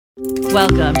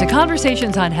Welcome to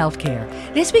Conversations on Healthcare.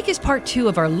 This week is part 2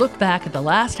 of our look back at the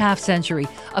last half century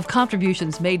of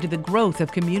contributions made to the growth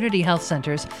of community health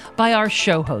centers by our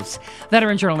show hosts.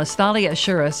 Veteran journalist Thalia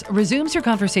Assuras resumes her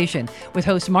conversation with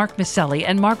host Mark Masselli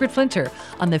and Margaret Flinter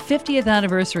on the 50th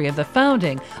anniversary of the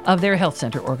founding of their health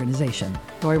center organization.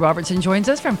 Lori Robertson joins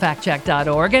us from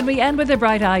factcheck.org, and we end with a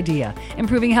bright idea: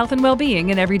 improving health and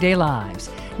well-being in everyday lives.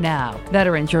 Now,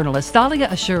 veteran journalist Thalia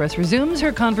Assuras resumes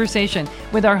her conversation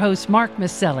with our hosts Mark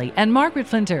Masselli and Margaret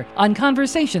Flinter on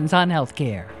Conversations on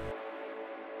Healthcare.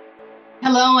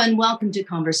 Hello and welcome to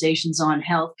Conversations on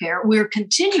Healthcare. We're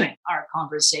continuing our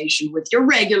conversation with your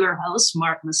regular hosts,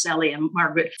 Mark Masselli and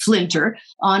Margaret Flinter,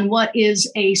 on what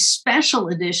is a special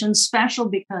edition, special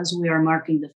because we are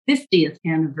marking the 50th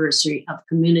anniversary of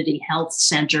Community Health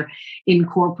Center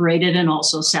Incorporated and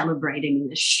also celebrating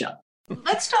this show.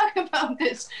 Let's talk about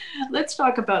this. Let's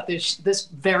talk about this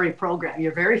very program.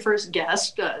 Your very first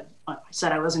guest, I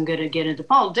said I wasn't going to get into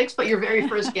politics, but your very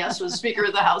first guest was Speaker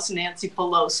of the House, Nancy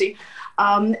Pelosi.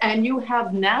 And you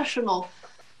have national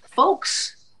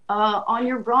folks on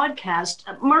your broadcast.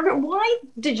 Margaret, why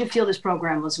did you feel this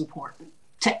program was important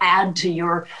to add to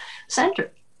your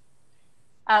center?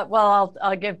 Well,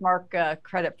 I'll give Mark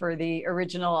credit for the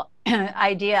original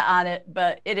idea on it,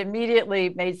 but it immediately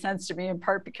made sense to me in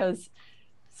part because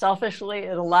selfishly,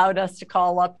 it allowed us to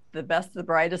call up the best, the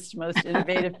brightest, most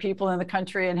innovative people in the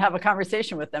country and have a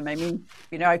conversation with them. I mean,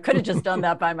 I could have just done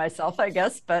that by myself, I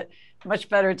guess, but much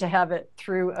better to have it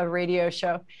through a radio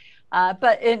show.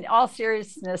 But in all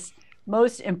seriousness,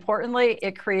 most importantly,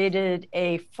 it created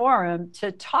a forum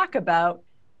to talk about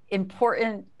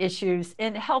important issues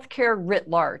in healthcare writ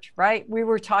large, right? We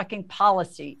were talking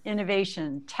policy,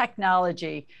 innovation,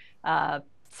 technology,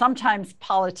 sometimes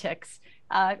politics,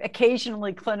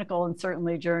 occasionally clinical, and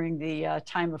certainly during the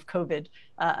time of COVID,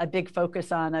 a big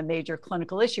focus on a major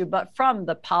clinical issue, but from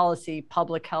the policy,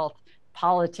 public health,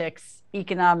 politics,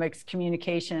 economics,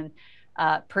 communication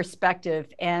perspective.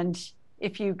 And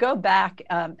if you go back,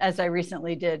 as I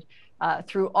recently did,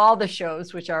 through all the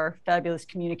shows, which our fabulous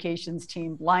communications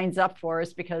team lines up for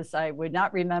us because I would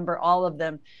not remember all of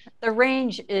them, the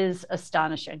range is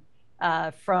astonishing.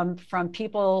 From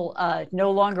people no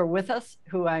longer with us,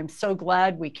 who I'm so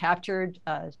glad we captured,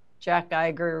 Jack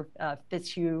Geiger,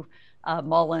 Fitzhugh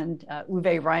Mullen,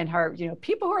 Uwe Reinhardt,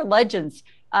 people who are legends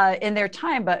in their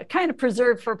time, but kind of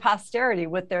preserved for posterity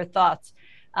with their thoughts,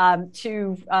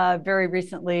 to very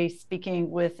recently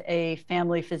speaking with a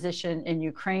family physician in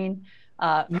Ukraine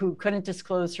who couldn't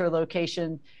disclose her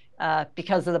location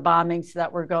because of the bombings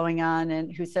that were going on,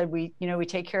 and who said, we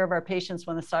take care of our patients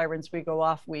when the sirens go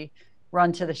off, we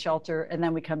run to the shelter, and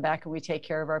then we come back and we take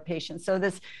care of our patients. So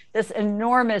this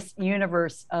enormous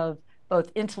universe of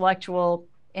both intellectual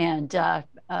and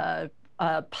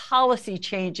policy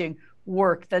changing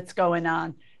work that's going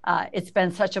on. It's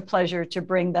been such a pleasure to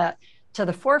bring that to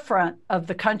the forefront of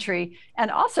the country. And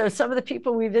also some of the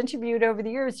people we've interviewed over the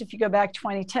years, if you go back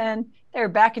 2010, they were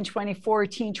back in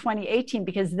 2014, 2018,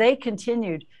 because they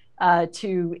continued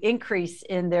to increase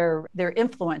in their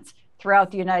influence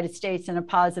throughout the United States in a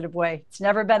positive way. It's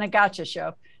never been a gotcha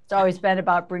show. It's always been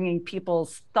about bringing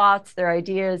people's thoughts, their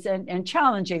ideas, and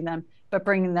challenging them, but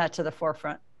bringing that to the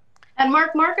forefront. And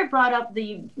Margaret brought up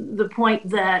the point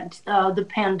that the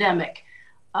pandemic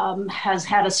has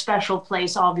had a special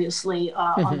place, obviously,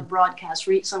 on the broadcast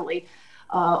recently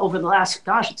over the last,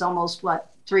 it's almost,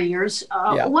 3 years.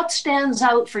 What stands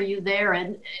out for you there?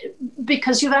 And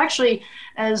because you've actually,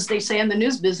 as they say in the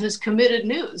news business, committed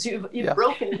news. You've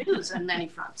broken news on many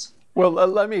fronts. Well,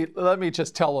 let me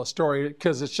just tell a story,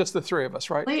 because it's just the three of us,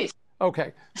 right? Please.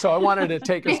 Okay. So I wanted to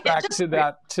take us back to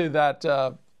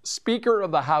that Speaker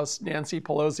of the House, Nancy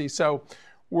Pelosi. So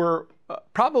we're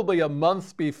probably a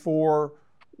month before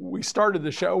we started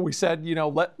the show. We said,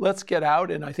 let's get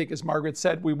out. And I think, as Margaret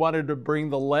said, we wanted to bring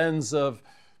the lens of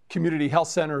community health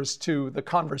centers to the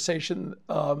conversation,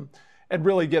 and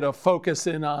really get a focus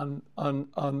in on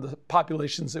the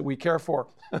populations that we care for.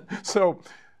 So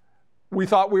we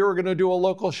thought we were going to do a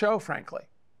local show, frankly.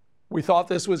 We thought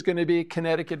this was going to be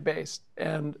Connecticut-based.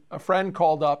 And a friend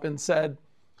called up and said,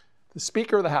 the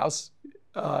Speaker of the House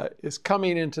is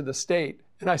coming into the state.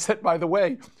 And I said, by the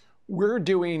way, we're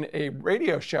doing a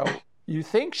radio show. You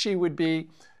think she would be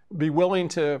willing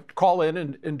to call in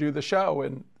and do the show?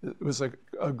 And it was a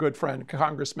good friend,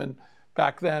 congressman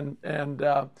back then. And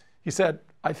he said,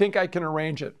 I think I can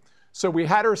arrange it. So we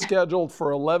had her scheduled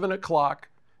for 11 o'clock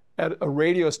at a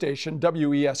radio station,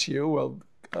 WESU,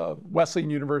 Wesleyan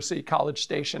University College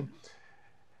station.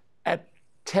 At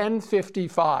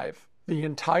 10:55, the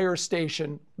entire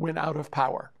station went out of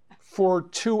power for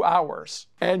 2 hours.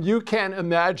 And you can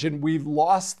imagine we've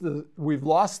lost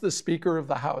the Speaker of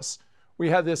the House. We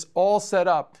had this all set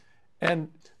up, and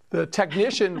the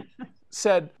technician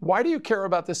said, "Why do you care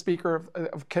about the Speaker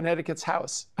of Connecticut's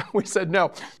House?" We said,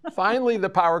 "No." Finally, the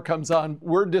power comes on.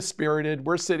 We're dispirited.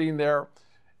 We're sitting there.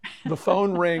 The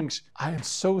phone rings. "I am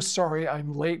so sorry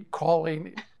I'm late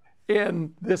calling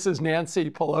in. This is Nancy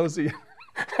Pelosi."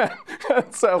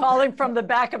 So, calling from the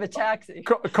back of a taxi.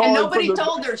 And nobody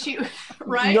told her,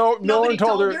 right? No one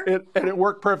told her. And it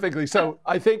worked perfectly. So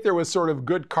I think there was sort of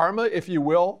good karma, if you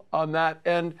will, on that.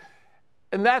 And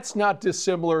that's not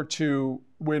dissimilar to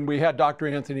when we had Dr.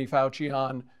 Anthony Fauci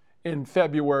on in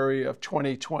February of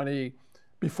 2020,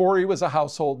 before he was a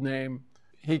household name.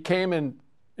 He came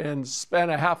and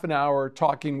spent a half an hour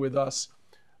talking with us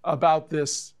about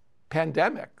this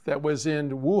pandemic that was in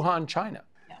Wuhan, China.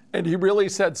 And he really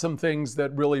said some things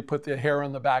that really put the hair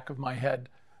on the back of my head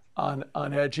on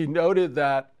edge. He noted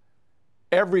that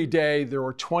every day there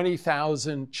were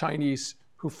 20,000 Chinese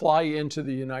who fly into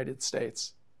the United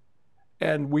States.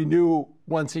 And we knew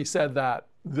once he said that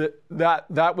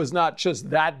was not just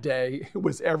that day, it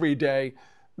was every day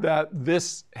that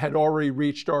this had already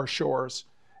reached our shores.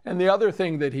 And the other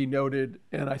thing that he noted,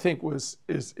 and I think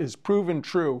is proven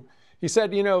true, he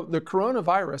said, the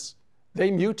coronavirus, they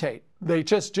mutate. They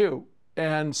just do.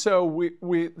 And so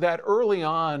we that early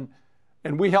on,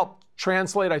 and we helped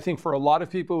translate, I think, for a lot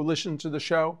of people who listened to the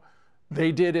show,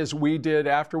 they did as we did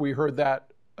after we heard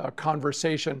that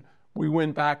conversation. We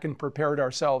went back and prepared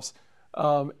ourselves.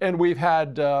 And we've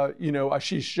had,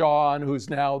 Ashish Jha on, who's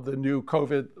now the new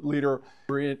COVID leader.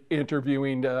 We're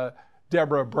interviewing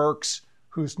Deborah Birx,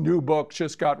 whose new book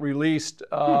just got released.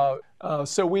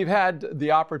 So we've had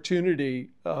the opportunity,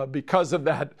 because of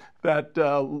that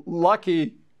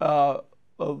lucky, the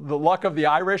luck of the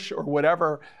Irish or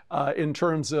whatever, in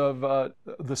terms of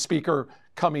the speaker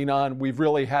coming on, we've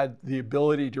really had the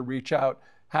ability to reach out,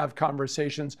 have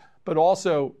conversations, but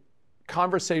also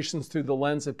conversations through the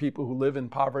lens of people who live in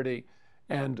poverty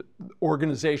and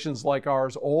organizations like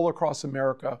ours all across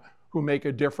America who make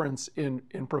a difference in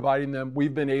providing them.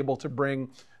 We've been able to bring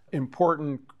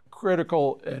important,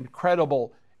 critical, and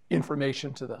credible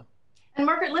information to them. And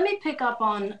Margaret, let me pick up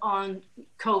on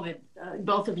COVID.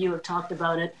 Both of you have talked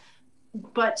about it,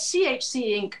 but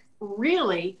CHC Inc.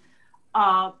 really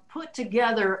put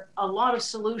together a lot of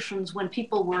solutions when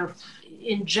people were,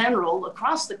 in general,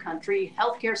 across the country,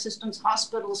 healthcare systems,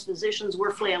 hospitals, physicians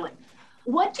were flailing.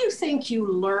 What do you think you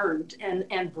learned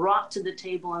and brought to the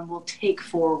table and will take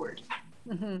forward?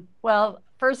 Mm-hmm. Well,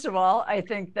 first of all, I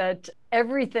think that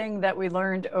everything that we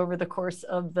learned over the course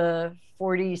of the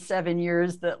 47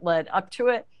 years that led up to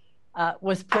it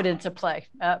was put into play.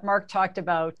 Mark talked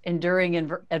about enduring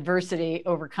adversity,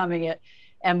 overcoming it,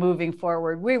 and moving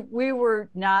forward. We were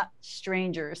not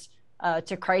strangers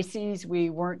to crises. We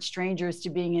weren't strangers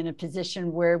to being in a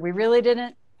position where we really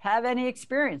didn't have any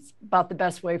experience about the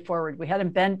best way forward. We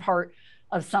hadn't been part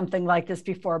of something like this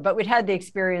before, but we'd had the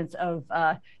experience of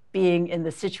being in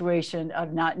the situation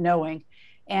of not knowing.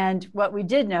 And what we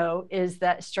did know is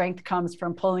that strength comes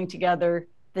from pulling together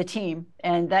the team.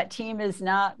 And that team is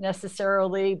not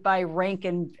necessarily by rank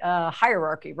and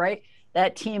hierarchy, right?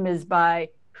 That team is by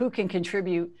who can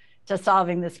contribute to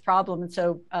solving this problem. And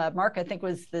so, Mark, I think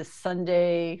was this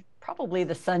Sunday, probably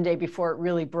the Sunday before it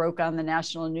really broke on the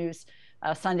national news,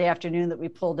 Sunday afternoon, that we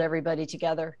pulled everybody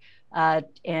together.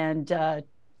 And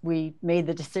we made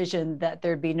the decision that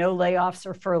there'd be no layoffs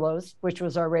or furloughs, which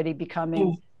was already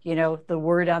becoming, the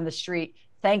word on the street.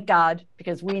 Thank God,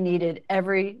 because we needed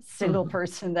every single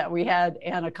person that we had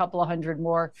and a couple of hundred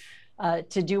more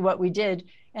to do what we did.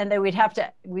 And then we'd have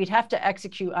to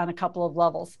execute on a couple of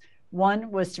levels. One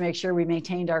was to make sure we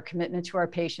maintained our commitment to our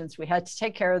patients. We had to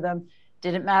take care of them.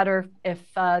 Didn't matter if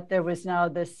there was now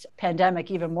this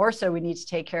pandemic, even more so, we need to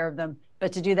take care of them.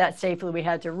 But to do that safely, we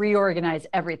had to reorganize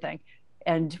everything.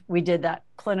 And we did that.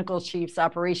 Clinical chiefs,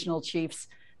 operational chiefs,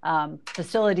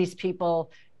 facilities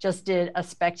people just did a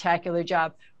spectacular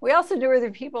job. We also knew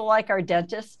other people like our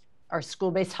dentists, our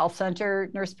school-based health center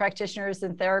nurse practitioners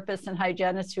and therapists and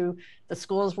hygienists who the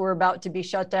schools were about to be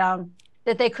shut down,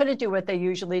 that they couldn't do what they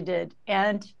usually did.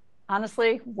 And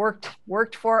honestly,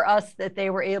 worked for us, that they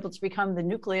were able to become the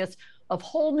nucleus of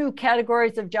whole new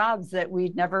categories of jobs that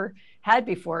we'd never had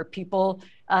before. People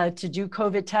to do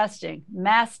COVID testing,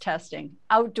 mass testing,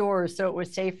 outdoors so it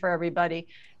was safe for everybody,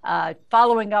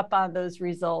 following up on those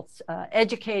results,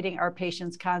 educating our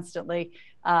patients constantly,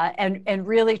 and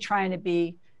really trying to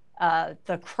be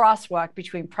the crosswalk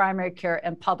between primary care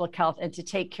and public health, and to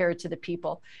take care to the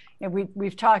people. And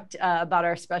we've talked about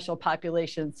our special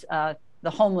populations the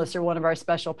homeless are one of our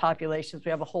special populations.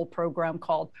 We have a whole program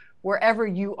called Wherever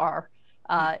You Are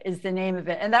is the name of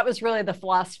it. And that was really the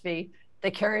philosophy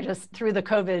that carried us through the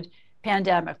COVID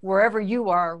pandemic. Wherever you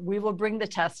are, we will bring the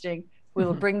testing, we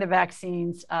will bring the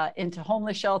vaccines into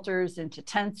homeless shelters, into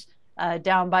tents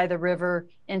down by the river,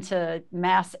 into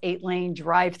mass 8-lane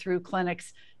drive-through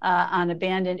clinics on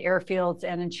abandoned airfields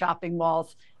and in shopping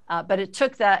malls. But it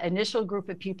took that initial group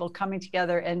of people coming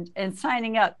together and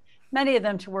signing up, many of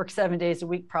them to work 7 days a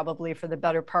week, probably for the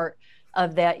better part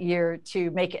of that year,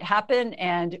 to make it happen.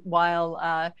 And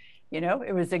while,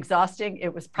 it was exhausting,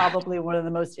 it was probably one of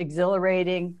the most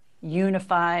exhilarating,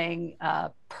 unifying,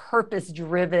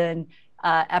 purpose-driven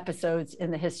episodes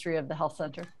in the history of the health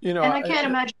center. And I can't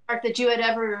imagine, Mark, that you had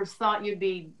ever thought you'd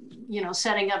be,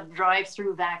 setting up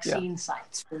drive-through vaccine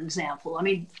sites, for example. I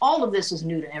mean, all of this is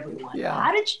new to everyone. Yeah.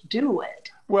 How did you do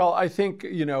it? Well, I think,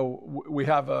 we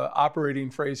have an operating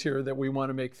phrase here that we want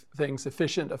to make things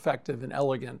efficient, effective, and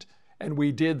elegant. And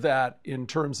we did that in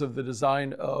terms of the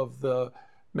design of the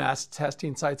mass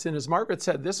testing sites. And as Margaret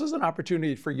said, this is an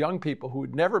opportunity for young people who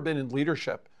had never been in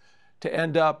leadership to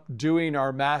end up doing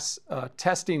our mass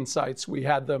testing sites. We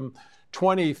had them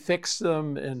 20, fixed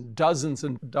them, and dozens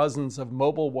of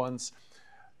mobile ones.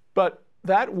 But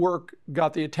that work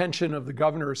got the attention of the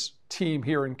governor's team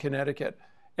here in Connecticut.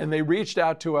 And they reached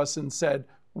out to us and said,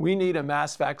 we need a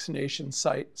mass vaccination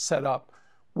site set up.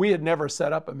 We had never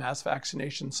set up a mass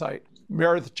vaccination site.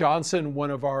 Meredith Johnson,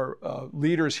 one of our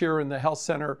leaders here in the health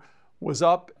center, was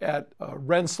up at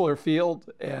Rensselaer Field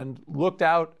and looked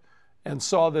out and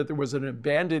saw that there was an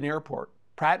abandoned airport,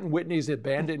 Pratt & Whitney's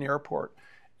abandoned airport.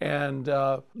 And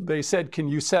they said, can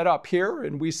you set up here?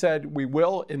 And we said, we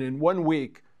will. And in 1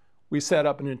 week, we set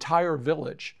up an entire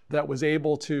village that was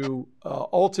able to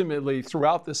ultimately,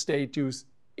 throughout the state, do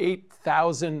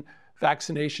 8,000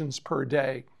 vaccinations per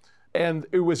day. And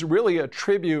it was really a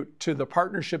tribute to the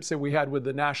partnerships that we had with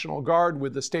the National Guard,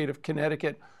 with the state of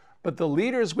Connecticut, but the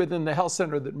leaders within the health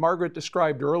center that Margaret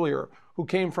described earlier, who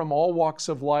came from all walks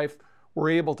of life, were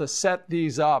able to set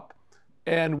these up.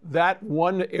 And that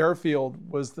one airfield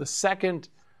was the second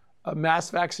mass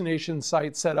vaccination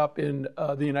site set up in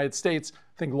the United States.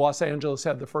 I think Los Angeles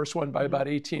had the first one by about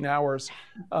 18 hours.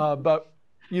 But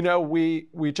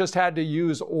we just had to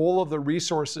use all of the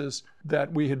resources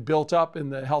that we had built up in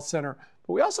the health center.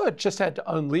 But we also just had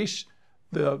to unleash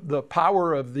the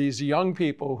power of these young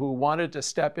people who wanted to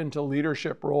step into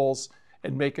leadership roles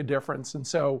and make a difference. And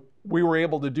so we were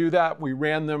able to do that. We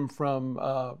ran them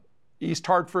from East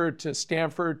Hartford to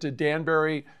Stamford to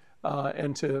Danbury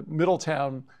and to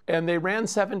Middletown. And they ran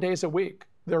 7 days a week.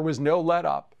 There was no let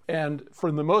up. And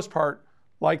for the most part,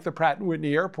 like the Pratt &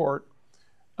 Whitney Airport,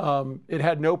 it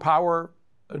had no power,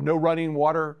 no running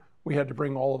water. We had to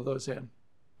bring all of those in.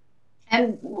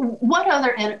 And what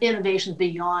other innovations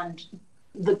beyond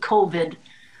the COVID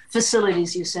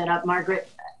facilities you set up, Margaret,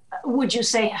 would you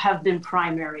say have been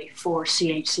primary for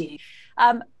CHC?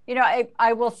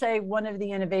 I will say one of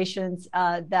the innovations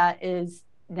that is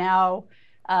now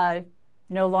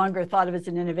no longer thought of as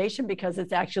an innovation because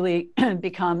it's actually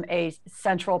become a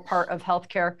central part of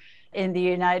healthcare in the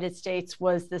United States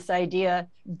was this idea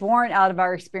born out of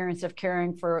our experience of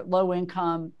caring for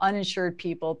low-income, uninsured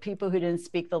people who didn't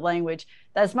speak the language,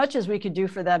 that as much as we could do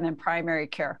for them in primary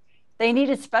care, they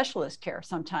needed specialist care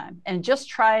sometime. And just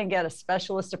try and get a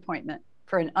specialist appointment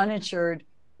for an uninsured,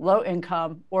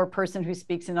 low-income, or person who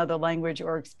speaks another language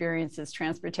or experiences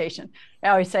transportation. I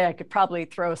always say I could probably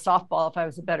throw a softball if I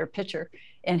was a better pitcher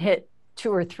and hit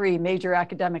 2 or 3 major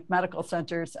academic medical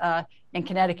centers in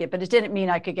Connecticut, but it didn't mean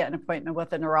I could get an appointment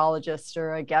with a neurologist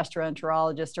or a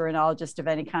gastroenterologist or an ologist of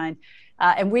any kind.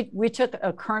 And we took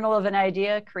a kernel of an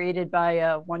idea created by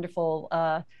a wonderful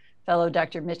fellow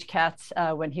Dr. Mitch Katz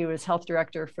when he was health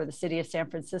director for the city of San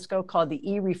Francisco, called the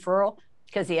e-referral,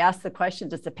 because he asked the question,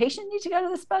 does the patient need to go to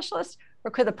the specialist,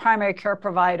 or could the primary care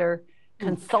provider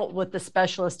consult with the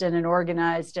specialist in an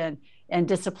organized and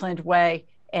disciplined way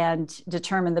and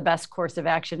determine the best course of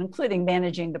action, including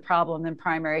managing the problem in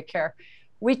primary care?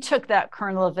 We took that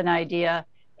kernel of an idea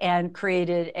and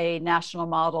created a national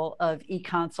model of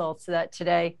e-consults that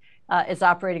today is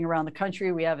operating around the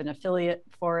country. We have an affiliate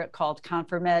for it called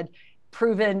ConfirMed,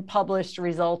 proven published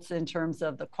results in terms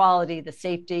of the quality, the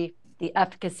safety, the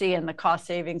efficacy, and the cost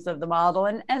savings of the model.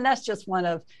 And that's just one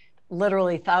of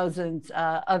literally thousands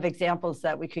of examples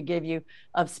that we could give you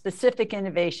of specific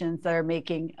innovations that are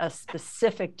making a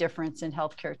specific difference in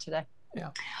healthcare today. Yeah.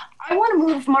 I want to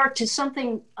move, Mark, to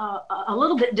something a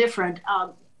little bit different,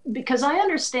 because I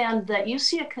understand that you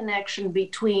see a connection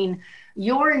between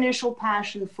your initial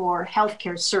passion for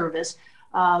healthcare service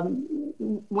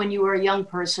when you were a young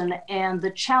person and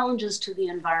the challenges to the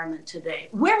environment today.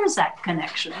 Where is that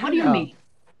connection? What do you mean?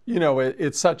 You know,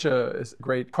 it's such a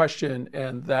great question,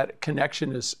 and that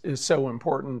connection is so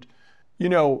important. You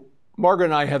know, Margaret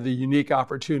and I have the unique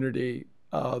opportunity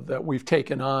that we've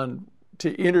taken on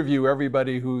to interview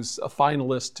everybody who's a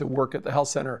finalist to work at the health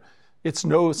center. It's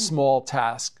no small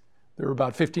task. There are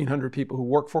about 1,500 people who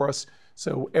work for us,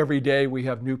 so every day we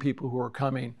have new people who are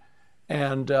coming.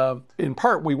 And in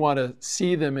part, we want to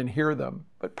see them and hear them.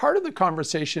 But part of the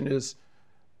conversation is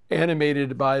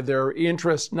animated by their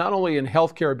interest not only in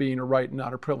healthcare being a right and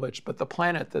not a privilege, but the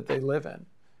planet that they live in.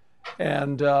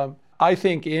 And I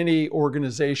think any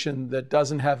organization that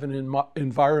doesn't have an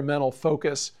environmental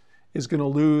focus is going to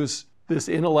lose this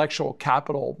intellectual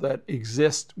capital that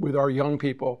exists with our young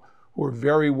people who are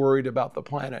very worried about the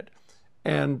planet.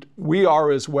 And we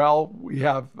are as well. We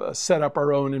have set up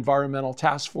our own environmental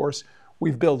task force.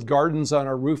 We've built gardens on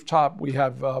our rooftop. We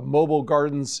have mobile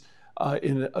gardens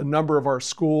in a number of our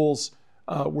schools.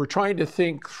 We're trying to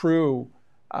think through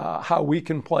how we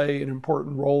can play an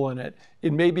important role in it.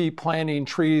 It may be planting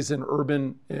trees in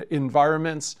urban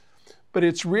environments, but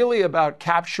it's really about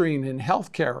capturing in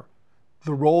healthcare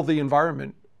the role the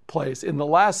environment plays. In the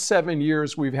last 7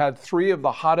 years, we've had 3 of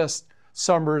the hottest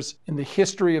summers in the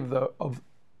history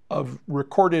of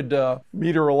recorded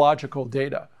meteorological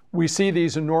data. We see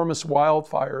these enormous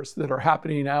wildfires that are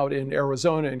happening out in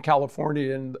Arizona and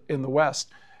California and in the West.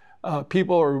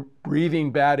 People are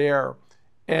breathing bad air.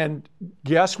 And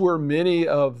guess where many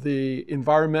of the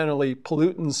environmentally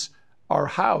pollutants are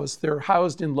housed? They're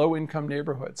housed in low-income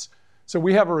neighborhoods. So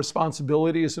we have a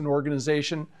responsibility as an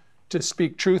organization to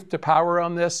speak truth to power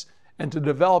on this and to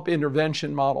develop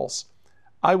intervention models.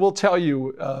 I will tell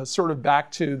you, sort of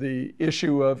back to the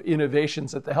issue of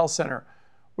innovations at the health center,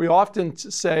 we often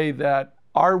say that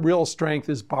our real strength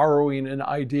is borrowing an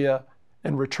idea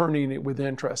and returning it with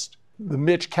interest. The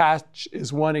Mitch catch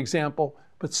is one example,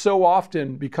 but so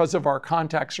often, because of our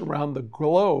contacts around the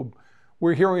globe,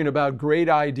 we're hearing about great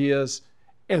ideas,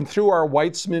 and through our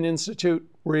Weitzman Institute,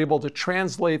 we're able to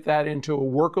translate that into a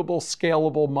workable,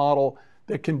 scalable model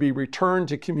that can be returned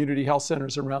to community health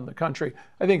centers around the country.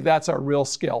 I think that's our real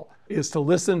skill, is to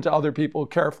listen to other people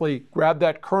carefully, grab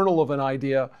that kernel of an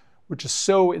idea, which is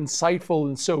so insightful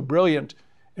and so brilliant,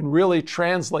 and really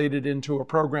translate it into a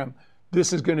program.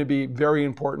 This is going to be very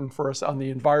important for us on the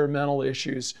environmental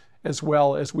issues as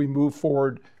well as we move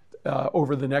forward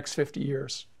over the next 50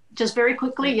 years. Just very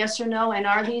quickly, yes or no, and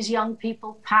are these young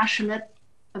people passionate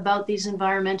about these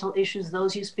environmental issues,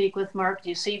 those you speak with, Mark? Do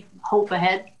you see hope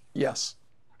ahead? Yes.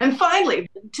 And finally,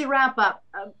 to wrap up,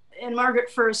 and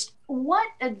Margaret first, what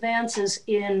advances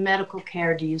in medical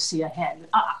care do you see ahead?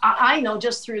 I know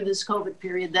just through this COVID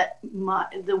period that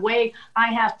the way I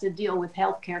have to deal with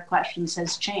healthcare questions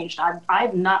has changed.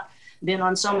 I've not been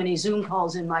on so many Zoom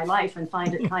calls in my life and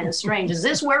find it kind of strange. Is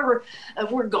this where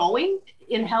we're going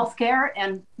in healthcare,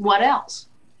 and what else?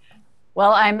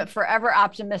 Well, I'm forever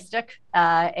optimistic,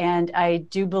 and I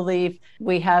do believe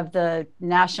we have the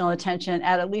national attention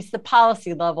at least the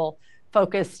policy level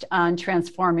focused on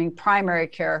transforming primary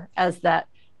care as that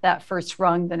first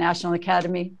rung. The National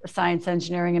Academy of Science,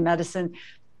 Engineering, and Medicine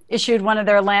issued one of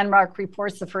their landmark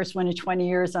reports, the first one in 20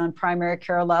 years on primary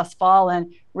care last fall,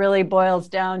 and really boils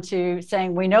down to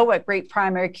saying we know what great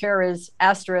primary care is,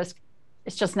 asterisk.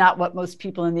 It's just not what most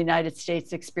people in the United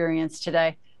States experience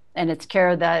today. And it's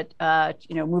care that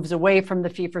moves away from the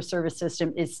fee-for-service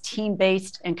system, is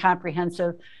team-based and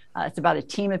comprehensive. It's about a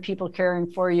team of people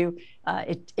caring for you.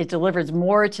 It delivers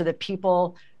more to the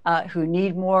people who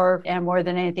need more, and more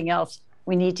than anything else,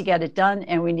 we need to get it done,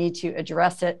 and we need to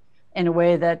address it in a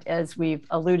way that, as we've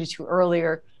alluded to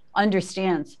earlier,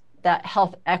 understands that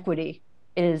health equity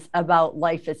is about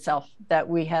life itself, that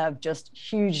we have just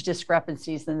huge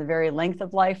discrepancies in the very length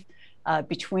of life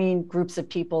between groups of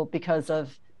people because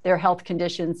of their health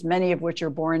conditions, many of which are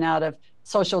born out of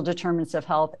social determinants of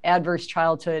health, adverse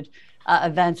childhood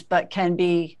events, but can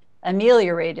be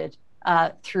ameliorated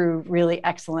through really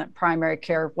excellent primary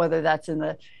care, whether that's in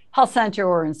the health center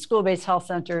or in school-based health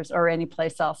centers or any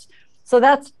place else. So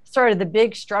that's sort of the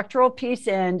big structural piece,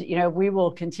 and we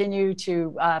will continue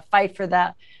to fight for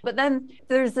that. But then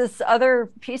there's this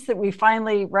other piece that we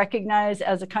finally recognize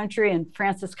as a country, and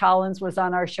Francis Collins was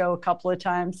on our show a couple of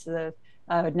times, the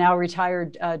now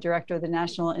retired director of the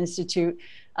National Institute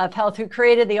of Health, who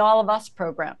created the All of Us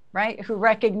program, right? Who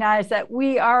recognized that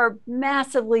we are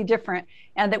massively different,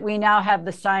 and that we now have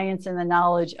the science and the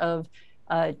knowledge of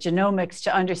genomics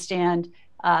to understand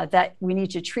that we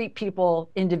need to treat people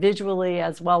individually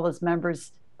as well as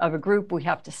members of a group. We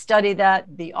have to study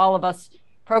that. The All of Us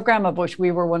program, of which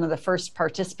we were one of the first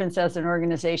participants as an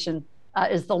organization,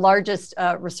 is the largest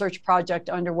research project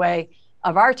underway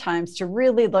of our times to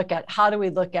really look at how do we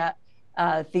look at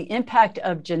the impact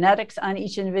of genetics on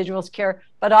each individual's care,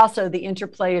 but also the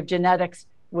interplay of genetics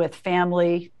with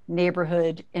family,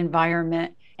 neighborhood,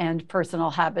 environment, and personal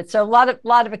habits. So a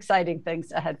lot of exciting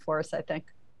things ahead for us, I think.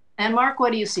 And Mark,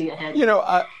 what do you see ahead?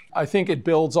 I think it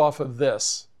builds off of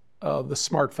this, the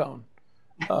smartphone.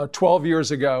 12 years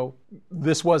ago,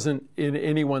 this wasn't in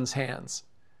anyone's hands.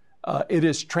 It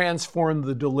has transformed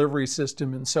the delivery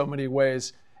system in so many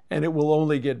ways, and it will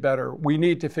only get better. We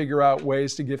need to figure out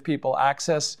ways to give people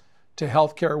access to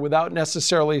healthcare without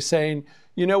necessarily saying,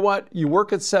 you know what, you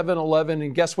work at 7-Eleven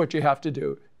and guess what you have to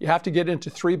do? You have to get into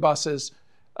 3 buses.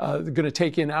 They're going to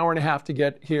take you an hour and a half to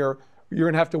get here. You're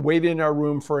going to have to wait in our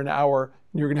room for an hour.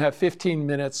 And you're going to have 15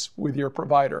 minutes with your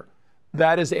provider.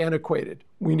 That is antiquated.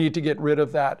 We need to get rid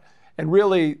of that. And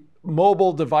really,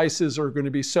 mobile devices are going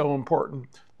to be so important.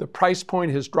 The price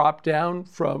point has dropped down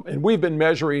from, and we've been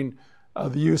measuring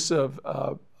the use of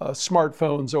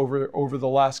smartphones over the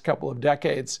last couple of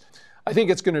decades. I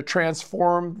think it's going to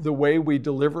transform the way we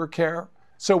deliver care.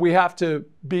 So we have to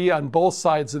be on both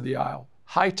sides of the aisle,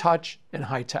 high touch and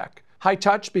high tech. High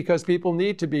touch because people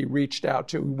need to be reached out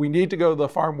to. We need to go to the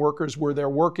farm workers where they're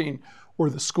working, or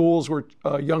the schools where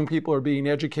young people are being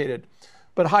educated.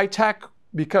 But high tech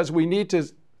because we need to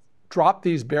drop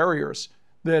these barriers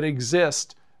that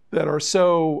exist that are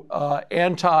so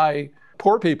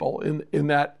anti-poor people in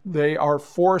that they are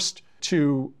forced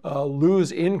to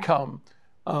lose income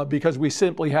because we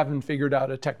simply haven't figured out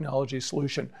a technology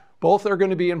solution. Both are going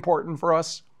to be important for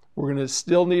us. We're going to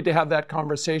still need to have that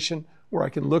conversation where I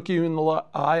can look you in the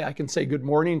eye, I can say good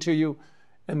morning to you.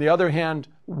 On the other hand,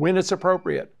 when it's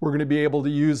appropriate, we're going to be able to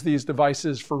use these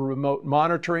devices for remote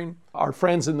monitoring. Our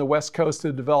friends in the West Coast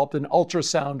have developed an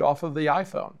ultrasound off of the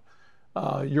iPhone.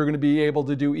 You're going to be able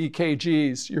to do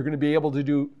EKGs. You're going to be able to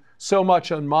do so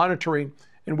much on monitoring.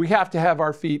 And we have to have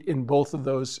our feet in both of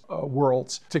those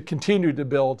worlds to continue to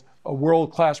build a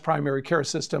world-class primary care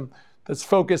system that's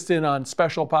focused in on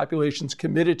special populations,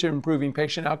 committed to improving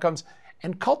patient outcomes,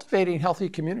 and cultivating healthy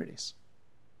communities.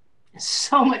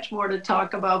 So much more to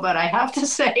talk about, but I have to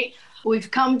say, we've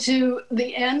come to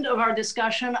the end of our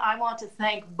discussion. I want to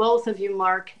thank both of you,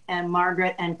 Mark and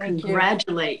Margaret, and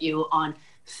congratulate you on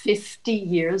 50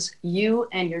 years, you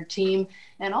and your team,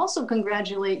 and also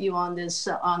congratulate you on this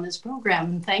program.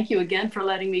 And thank you again for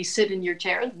letting me sit in your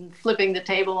chair and flipping the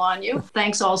table on you.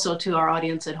 Thanks also to our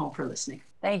audience at home for listening.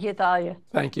 Thank you, Thalia.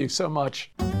 Thank you so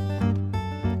much.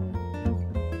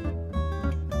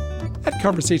 At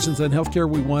Conversations on Healthcare,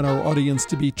 we want our audience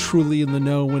to be truly in the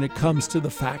know when it comes to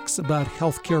the facts about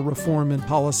healthcare reform and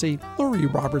policy. Lori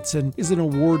Robertson is an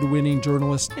award-winning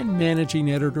journalist and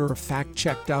managing editor of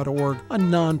factcheck.org, a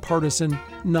nonpartisan,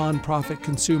 nonprofit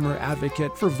consumer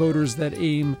advocate for voters that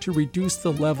aim to reduce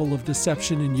the level of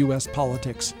deception in U.S.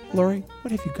 politics. Lori,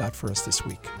 what have you got for us this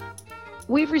week?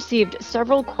 We've received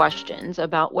several questions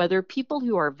about whether people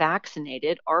who are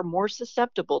vaccinated are more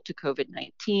susceptible to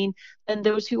COVID-19 than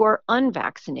those who are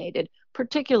unvaccinated,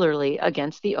 particularly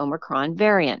against the Omicron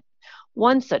variant.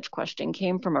 One such question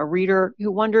came from a reader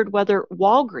who wondered whether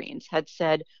Walgreens had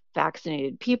said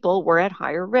vaccinated people were at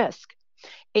higher risk.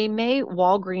 A May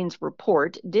Walgreens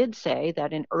report did say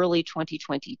that in early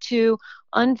 2022,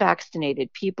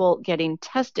 unvaccinated people getting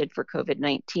tested for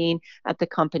COVID-19 at the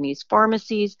company's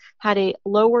pharmacies had a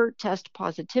lower test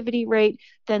positivity rate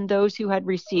than those who had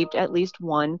received at least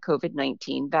one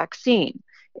COVID-19 vaccine,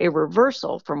 a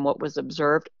reversal from what was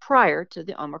observed prior to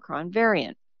the Omicron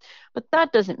variant. But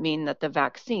that doesn't mean that the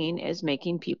vaccine is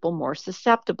making people more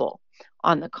susceptible.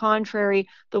 On the contrary,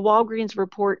 the Walgreens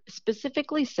report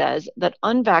specifically says that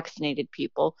unvaccinated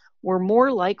people were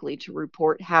more likely to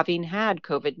report having had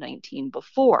COVID-19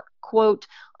 before. Quote,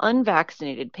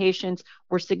 unvaccinated patients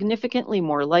were significantly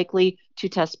more likely to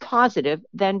test positive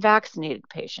than vaccinated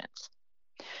patients.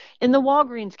 In the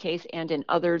Walgreens case and in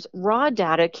others, raw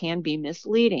data can be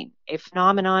misleading, a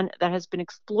phenomenon that has been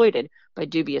exploited by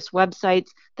dubious websites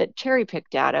that cherry-pick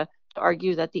data to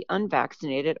argue that the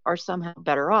unvaccinated are somehow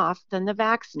better off than the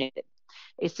vaccinated.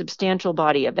 A substantial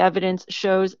body of evidence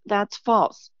shows that's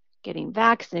false. Getting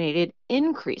vaccinated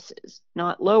increases,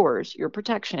 not lowers, your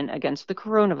protection against the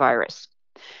coronavirus.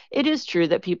 It is true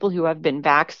that people who have been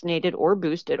vaccinated or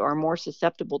boosted are more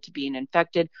susceptible to being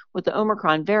infected with the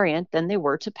Omicron variant than they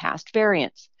were to past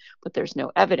variants. But there's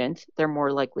no evidence they're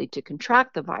more likely to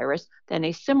contract the virus than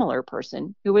a similar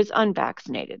person who is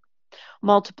unvaccinated.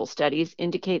 Multiple studies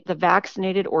indicate the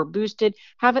vaccinated or boosted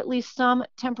have at least some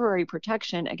temporary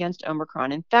protection against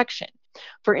Omicron infection,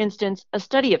 For instance, a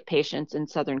study of patients in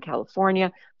Southern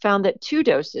California found that 2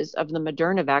 doses of the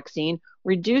Moderna vaccine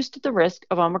reduced the risk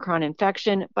of Omicron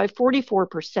infection by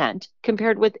 44%,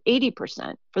 compared with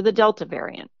 80% for the Delta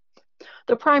variant.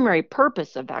 The primary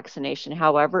purpose of vaccination,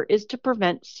 however, is to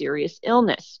prevent serious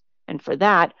illness. And for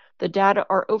that, the data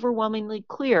are overwhelmingly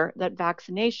clear that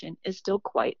vaccination is still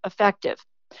quite effective.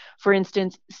 For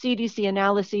instance, CDC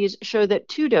analyses show that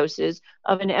 2 doses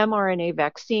of an mRNA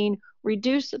vaccine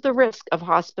reduce the risk of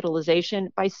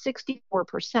hospitalization by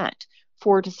 64%,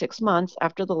 4 to 6 months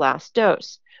after the last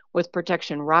dose, with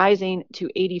protection rising to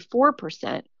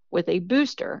 84% with a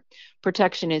booster.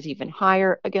 Protection is even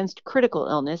higher against critical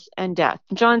illness and death.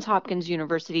 Johns Hopkins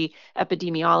University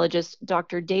epidemiologist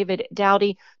Dr. David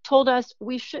Dowdy told us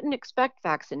we shouldn't expect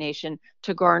vaccination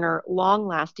to garner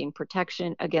long-lasting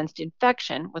protection against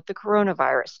infection with the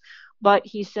coronavirus. But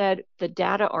he said the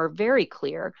data are very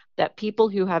clear that people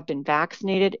who have been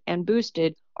vaccinated and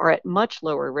boosted are at much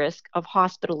lower risk of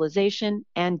hospitalization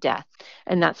and death.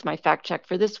 And that's my fact check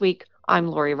for this week. I'm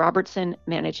Lori Robertson,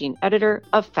 managing editor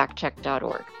of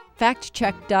factcheck.org.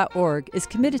 FactCheck.org is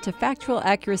committed to factual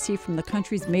accuracy from the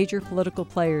country's major political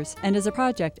players and is a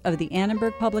project of the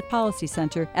Annenberg Public Policy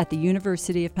Center at the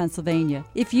University of Pennsylvania.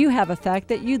 If you have a fact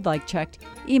that you'd like checked,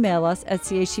 email us at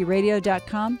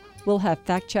chcradio.com. We'll have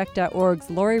FactCheck.org's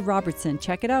Lori Robertson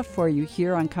check it out for you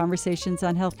here on Conversations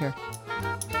on Healthcare.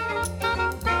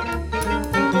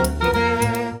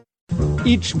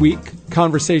 Each week,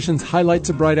 Conversations highlights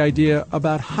a bright idea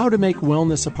about how to make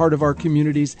wellness a part of our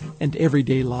communities and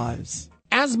everyday lives.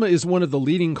 Asthma is one of the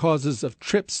leading causes of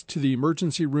trips to the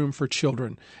emergency room for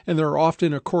children, and there are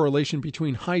often a correlation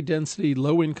between high-density,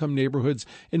 low-income neighborhoods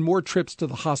and more trips to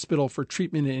the hospital for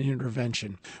treatment and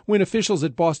intervention. When officials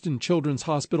at Boston Children's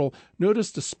Hospital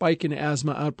noticed a spike in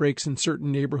asthma outbreaks in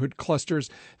certain neighborhood clusters,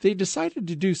 they decided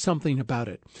to do something about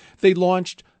it. They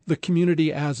launched the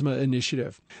Community Asthma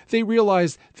Initiative. They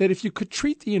realized that if you could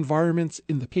treat the environments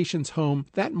in the patient's home,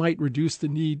 that might reduce the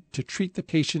need to treat the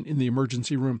patient in the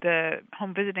emergency room. The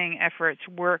home visiting efforts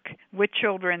work with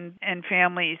children and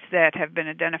families that have been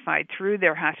identified through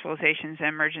their hospitalizations and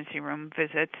emergency room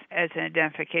visits as an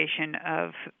identification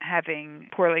of having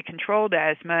poorly controlled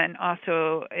asthma, and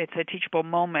also it's a teachable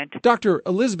moment. Dr.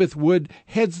 Elizabeth Wood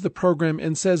heads the program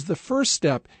and says the first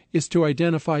step is to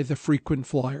identify the frequent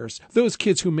flyers, those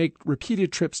kids who make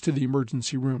repeated trips to the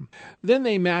emergency room. Then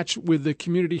they match with the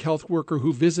community health worker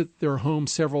who visits their home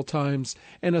several times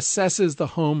and assesses the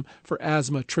home for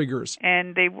asthma triggers.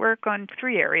 And they work on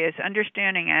 3 areas: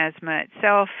 understanding asthma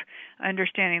itself,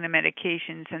 understanding the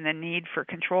medications and the need for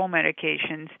control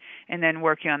medications, and then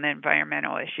working on the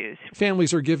environmental issues.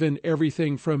 Families are given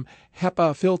everything from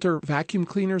HEPA filter vacuum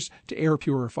cleaners to air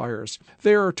purifiers.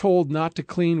 They are told not to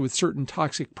clean with certain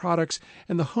toxic products,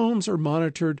 and the homes are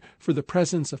monitored for the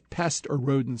presence of pests or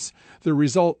rodents. The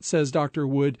result, says Dr.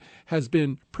 Wood, has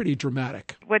been pretty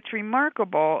dramatic. What's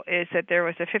remarkable is that there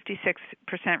was a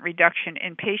 56% reduction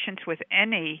in patients with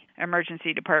any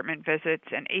emergency department visits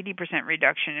and 80%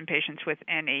 reduction in patients with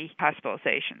any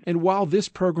hospitalization. And while this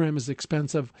program is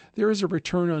expensive, there is a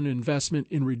return on investment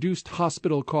in reduced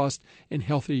hospital costs and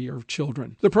healthier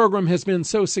children. The program has been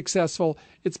so successful,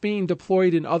 it's being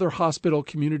deployed in other hospital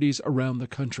communities around the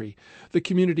country. The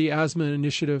Community Asthma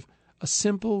Initiative, a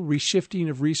simple reshifting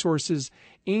of resources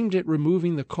aimed at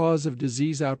removing the cause of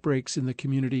disease outbreaks in the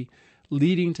community,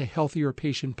 leading to healthier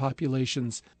patient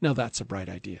populations. Now that's a bright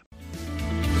idea.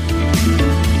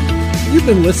 You've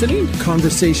been listening to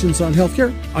Conversations on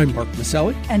Healthcare. I'm Mark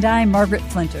Masselli. And I'm Margaret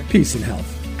Flinter. Peace and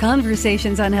health.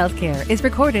 Conversations on Healthcare is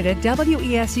recorded at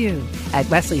WESU at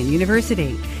Wesleyan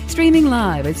University, streaming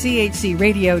live at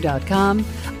chcradio.com,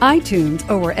 iTunes,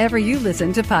 or wherever you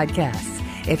listen to podcasts.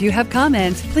 If you have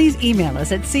comments, please email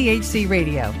us at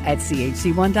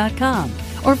chcradio@chc1.com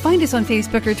or find us on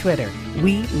Facebook or Twitter.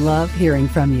 We love hearing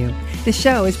from you. The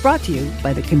show is brought to you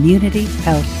by the Community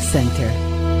Health Center.